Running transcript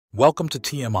Welcome to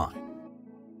TMI.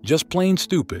 Just Plain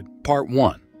Stupid, Part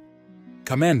 1.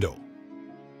 Commando.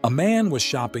 A man was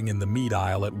shopping in the meat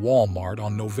aisle at Walmart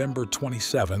on November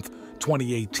 27,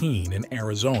 2018 in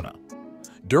Arizona.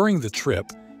 During the trip,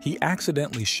 he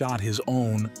accidentally shot his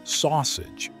own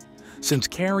sausage. Since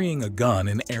carrying a gun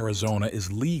in Arizona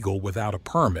is legal without a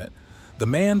permit, the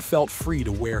man felt free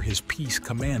to wear his piece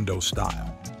commando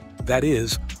style. That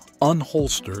is,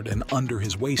 unholstered and under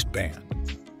his waistband.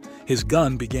 His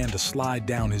gun began to slide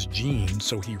down his jeans,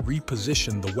 so he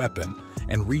repositioned the weapon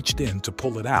and reached in to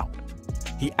pull it out.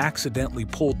 He accidentally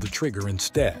pulled the trigger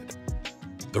instead.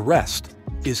 The rest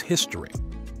is history.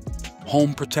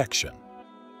 Home protection.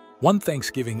 One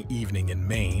Thanksgiving evening in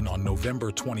Maine on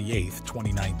November 28,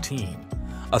 2019,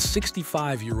 a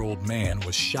 65-year-old man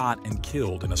was shot and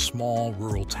killed in a small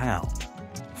rural town.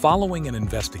 Following an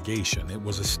investigation, it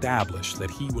was established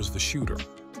that he was the shooter.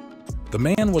 The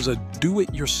man was a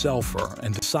do-it-yourselfer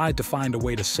and decided to find a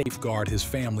way to safeguard his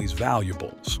family's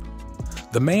valuables.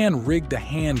 The man rigged a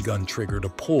handgun trigger to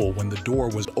pull when the door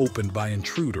was opened by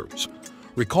intruders,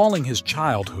 recalling his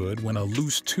childhood when a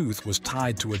loose tooth was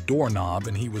tied to a doorknob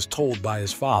and he was told by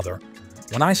his father,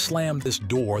 "When I slam this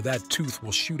door, that tooth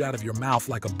will shoot out of your mouth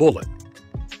like a bullet."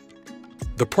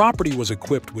 The property was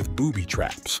equipped with booby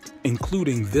traps,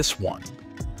 including this one.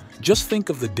 Just think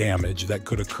of the damage that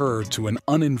could occur to an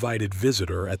uninvited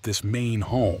visitor at this Maine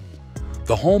home.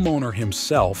 The homeowner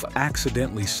himself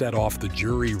accidentally set off the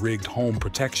jury-rigged home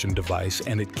protection device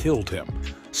and it killed him,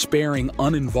 sparing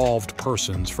uninvolved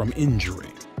persons from injury.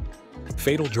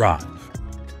 Fatal drive.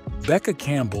 Becca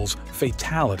Campbell's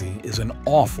fatality is an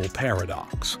awful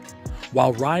paradox.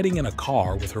 While riding in a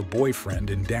car with her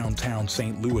boyfriend in downtown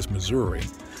St. Louis, Missouri,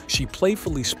 she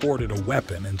playfully sported a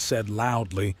weapon and said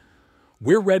loudly,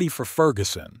 "We're ready for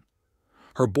Ferguson."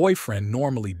 Her boyfriend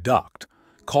normally ducked,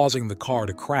 causing the car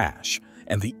to crash,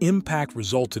 and the impact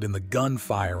resulted in the gun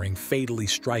firing, fatally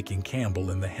striking Campbell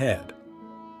in the head.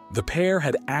 The pair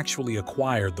had actually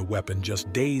acquired the weapon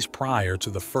just days prior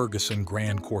to the Ferguson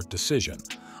Grand Court decision,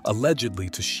 allegedly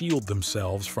to shield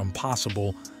themselves from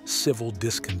possible civil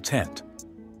discontent.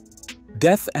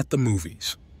 Death at the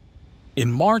movies.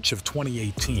 In March of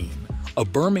 2018, a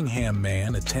Birmingham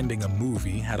man attending a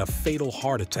movie had a fatal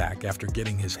heart attack after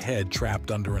getting his head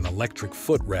trapped under an electric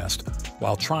footrest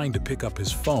while trying to pick up his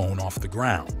phone off the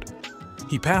ground.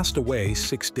 He passed away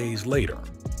 6 days later.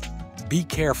 Be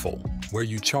careful where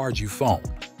you charge your phone.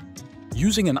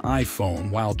 Using an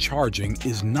iPhone while charging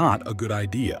is not a good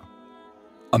idea.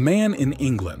 A man in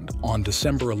England on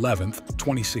December 11,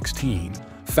 2016,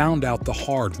 found out the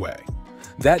hard way.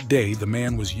 That day, the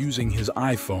man was using his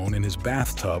iPhone in his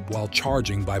bathtub while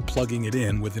charging by plugging it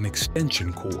in with an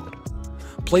extension cord.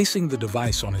 Placing the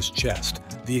device on his chest,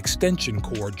 the extension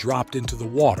cord dropped into the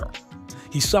water.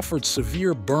 He suffered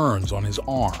severe burns on his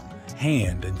arm,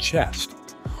 hand, and chest,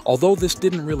 although this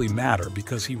didn't really matter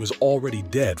because he was already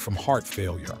dead from heart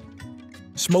failure.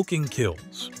 Smoking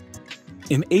kills.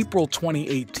 In April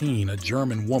 2018, a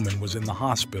German woman was in the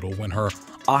hospital when her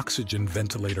oxygen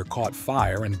ventilator caught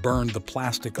fire and burned the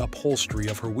plastic upholstery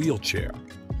of her wheelchair.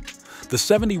 The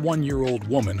 71-year-old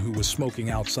woman who was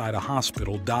smoking outside a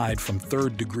hospital died from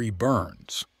third-degree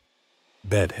burns.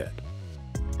 Bedhead.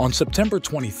 On September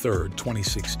 23,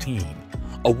 2016,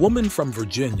 a woman from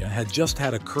Virginia had just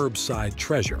had a curbside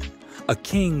treasure, a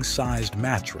king-sized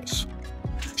mattress.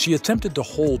 She attempted to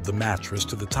hold the mattress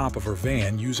to the top of her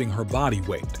van using her body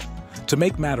weight. To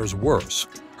make matters worse,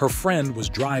 her friend was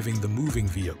driving the moving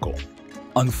vehicle.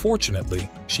 Unfortunately,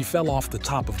 she fell off the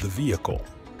top of the vehicle.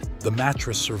 The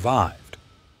mattress survived.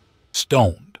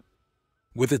 Stoned.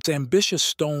 With its ambitious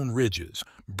stone ridges,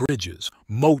 bridges,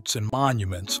 moats, and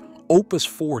monuments, Opus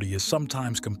 40 is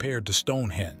sometimes compared to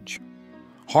Stonehenge.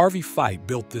 Harvey Fite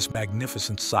built this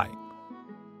magnificent site.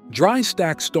 Dry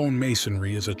stack stone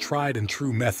masonry is a tried and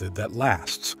true method that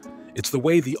lasts. It's the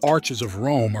way the arches of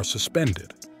Rome are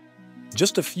suspended.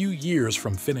 Just a few years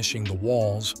from finishing the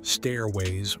walls,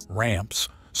 stairways, ramps,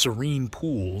 serene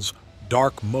pools,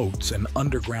 dark moats, and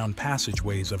underground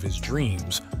passageways of his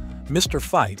dreams, Mr.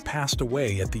 Fite passed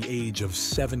away at the age of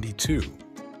 72.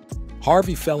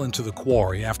 Harvey fell into the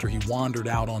quarry after he wandered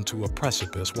out onto a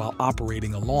precipice while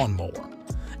operating a lawnmower.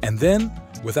 And then,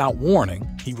 without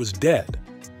warning, he was dead.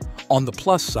 On the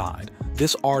plus side,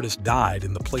 this artist died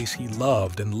in the place he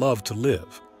loved and loved to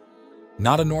live.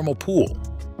 Not a normal pool.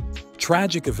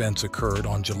 Tragic events occurred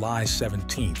on July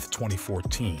 17,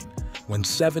 2014, when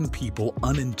 7 people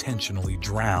unintentionally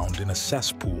drowned in a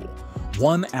cesspool,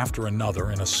 one after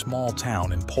another in a small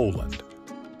town in Poland.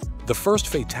 The first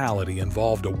fatality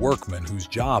involved a workman whose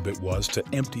job it was to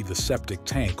empty the septic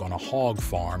tank on a hog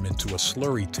farm into a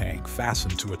slurry tank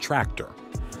fastened to a tractor.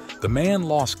 The man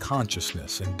lost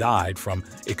consciousness and died from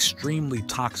extremely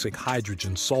toxic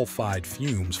hydrogen sulfide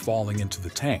fumes falling into the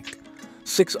tank.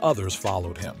 6 others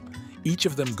followed him, each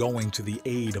of them going to the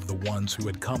aid of the ones who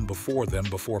had come before them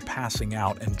before passing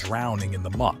out and drowning in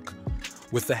the muck.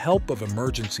 With the help of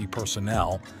emergency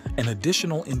personnel, an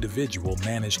additional individual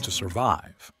managed to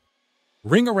survive.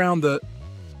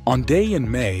 On day in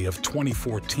May of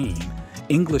 2014,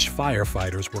 English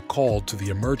firefighters were called to the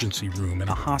emergency room in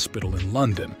a hospital in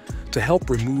London to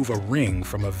help remove a ring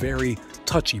from a very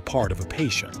touchy part of a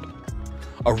patient.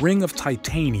 A ring of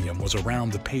titanium was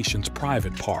around the patient's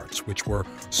private parts, which were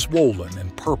swollen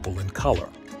and purple in color.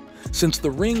 Since the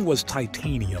ring was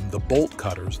titanium, the bolt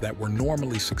cutters that were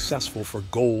normally successful for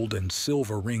gold and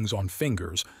silver rings on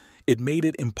fingers, it made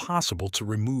it impossible to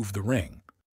remove the ring.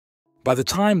 By the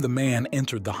time the man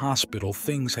entered the hospital,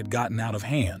 things had gotten out of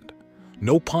hand.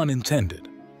 No pun intended.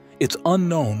 It's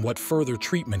unknown what further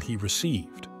treatment he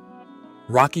received.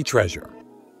 Rocky Treasure.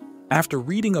 After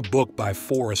reading a book by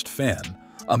Forrest Fenn,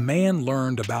 a man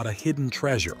learned about a hidden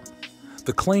treasure.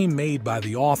 The claim made by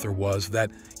the author was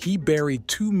that he buried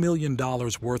 $2 million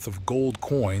worth of gold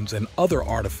coins and other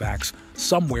artifacts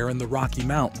somewhere in the Rocky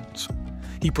Mountains.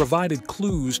 He provided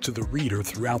clues to the reader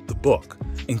throughout the book,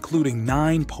 including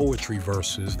 9 poetry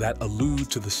verses that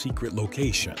allude to the secret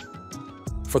location.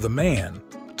 For the man,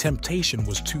 temptation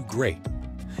was too great.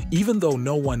 Even though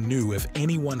no one knew if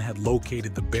anyone had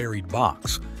located the buried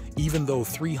box, even though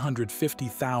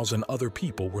 350,000 other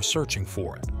people were searching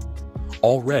for it.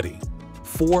 Already,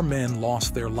 4 men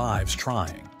lost their lives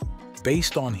trying.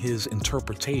 Based on his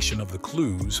interpretation of the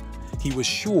clues, he was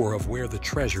sure of where the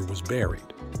treasure was buried.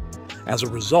 As a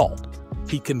result,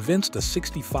 he convinced a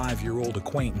 65-year-old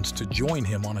acquaintance to join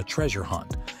him on a treasure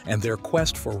hunt, and their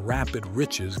quest for rapid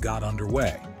riches got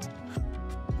underway.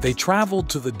 They traveled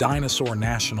to the Dinosaur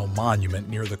National Monument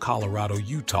near the Colorado,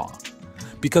 Utah,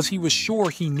 because he was sure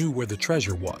he knew where the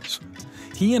treasure was.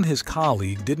 He and his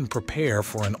colleague didn't prepare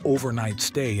for an overnight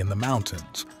stay in the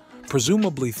mountains,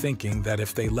 presumably thinking that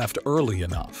if they left early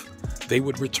enough, they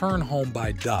would return home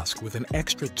by dusk with an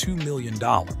extra $2 million.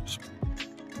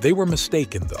 They were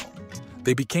mistaken, though.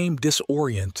 They became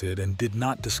disoriented and did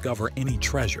not discover any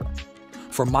treasure.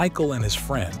 For Michael and his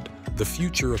friend, the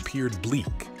future appeared bleak.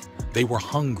 They were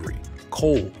hungry,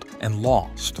 cold, and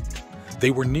lost.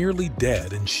 They were nearly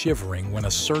dead and shivering when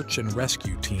a search and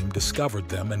rescue team discovered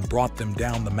them and brought them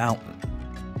down the mountain.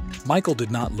 Michael did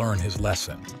not learn his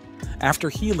lesson. After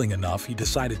healing enough, he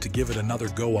decided to give it another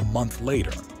go a month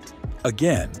later.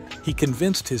 Again, he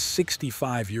convinced his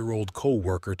 65-year-old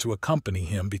co-worker to accompany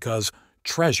him because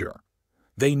treasure.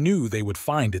 They knew they would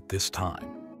find it this time.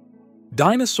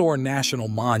 Dinosaur National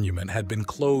Monument had been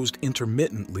closed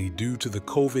intermittently due to the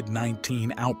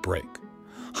COVID-19 outbreak.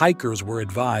 Hikers were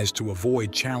advised to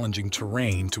avoid challenging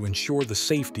terrain to ensure the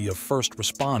safety of first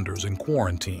responders in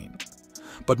quarantine.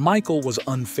 But Michael was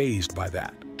unfazed by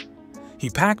that. He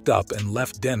packed up and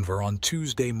left Denver on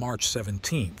Tuesday, March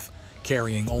 17th,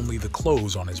 carrying only the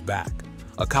clothes on his back,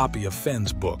 a copy of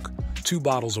Fenn's book, 2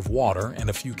 bottles of water, and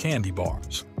a few candy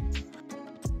bars.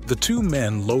 The 2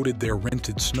 men loaded their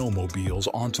rented snowmobiles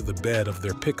onto the bed of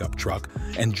their pickup truck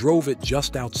and drove it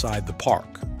just outside the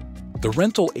park. The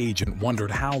rental agent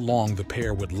wondered how long the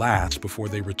pair would last before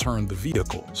they returned the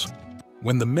vehicles.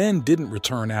 When the men didn't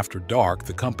return after dark,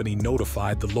 the company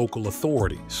notified the local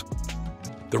authorities.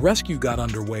 The rescue got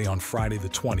underway on Friday the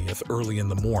 20th early in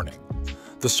the morning.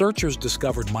 The searchers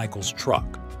discovered Michael's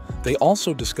truck. They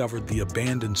also discovered the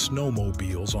abandoned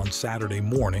snowmobiles on Saturday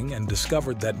morning and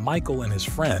discovered that Michael and his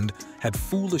friend had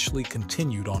foolishly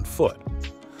continued on foot.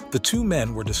 The 2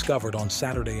 men were discovered on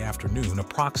Saturday afternoon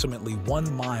approximately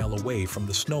 1 mile away from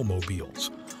the snowmobiles,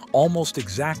 almost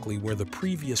exactly where the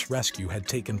previous rescue had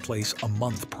taken place a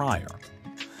month prior.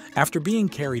 After being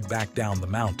carried back down the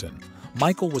mountain,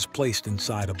 Michael was placed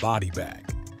inside a body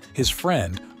bag. His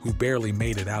friend, who barely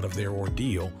made it out of their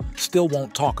ordeal, still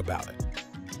won't talk about it.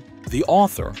 The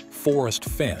author, Forrest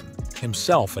Fenn,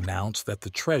 himself announced that the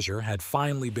treasure had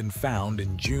finally been found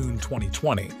in June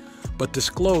 2020, but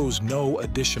disclosed no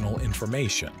additional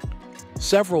information.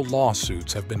 Several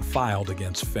lawsuits have been filed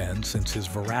against Fenn since his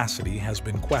veracity has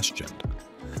been questioned.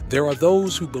 There are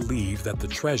those who believe that the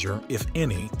treasure, if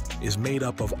any, is made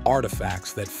up of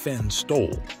artifacts that Fenn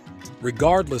stole.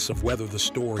 Regardless of whether the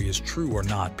story is true or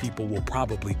not, people will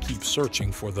probably keep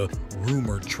searching for the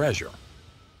rumored treasure.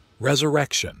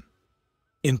 Resurrection.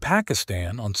 In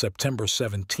Pakistan on September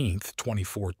 17,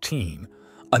 2014,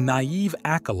 A naive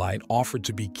acolyte offered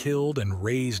to be killed and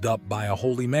raised up by a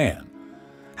holy man.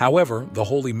 However, the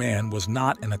holy man was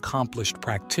not an accomplished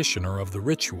practitioner of the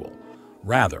ritual.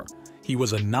 Rather, he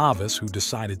was a novice who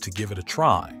decided to give it a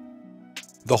try.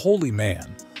 The holy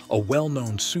man, a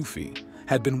well-known Sufi,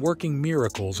 had been working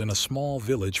miracles in a small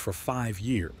village for 5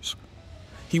 years.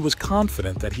 He was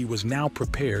confident that he was now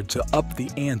prepared to up the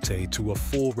ante to a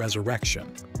full resurrection.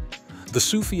 The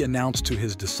Sufi announced to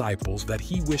his disciples that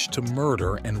he wished to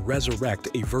murder and resurrect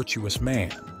a virtuous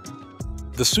man.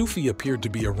 The Sufi appeared to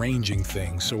be arranging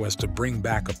things so as to bring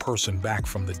back a person back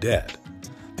from the dead.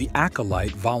 The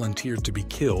acolyte volunteered to be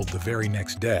killed the very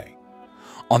next day.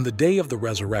 On the day of the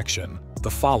resurrection,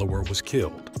 the follower was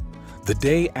killed. The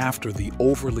day after, the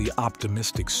overly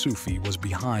optimistic Sufi was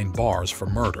behind bars for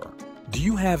murder. Do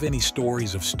you have any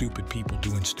stories of stupid people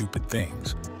doing stupid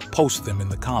things? Post them in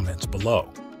the comments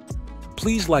below.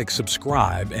 Please like,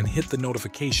 subscribe, and hit the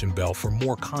notification bell for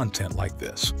more content like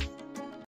this.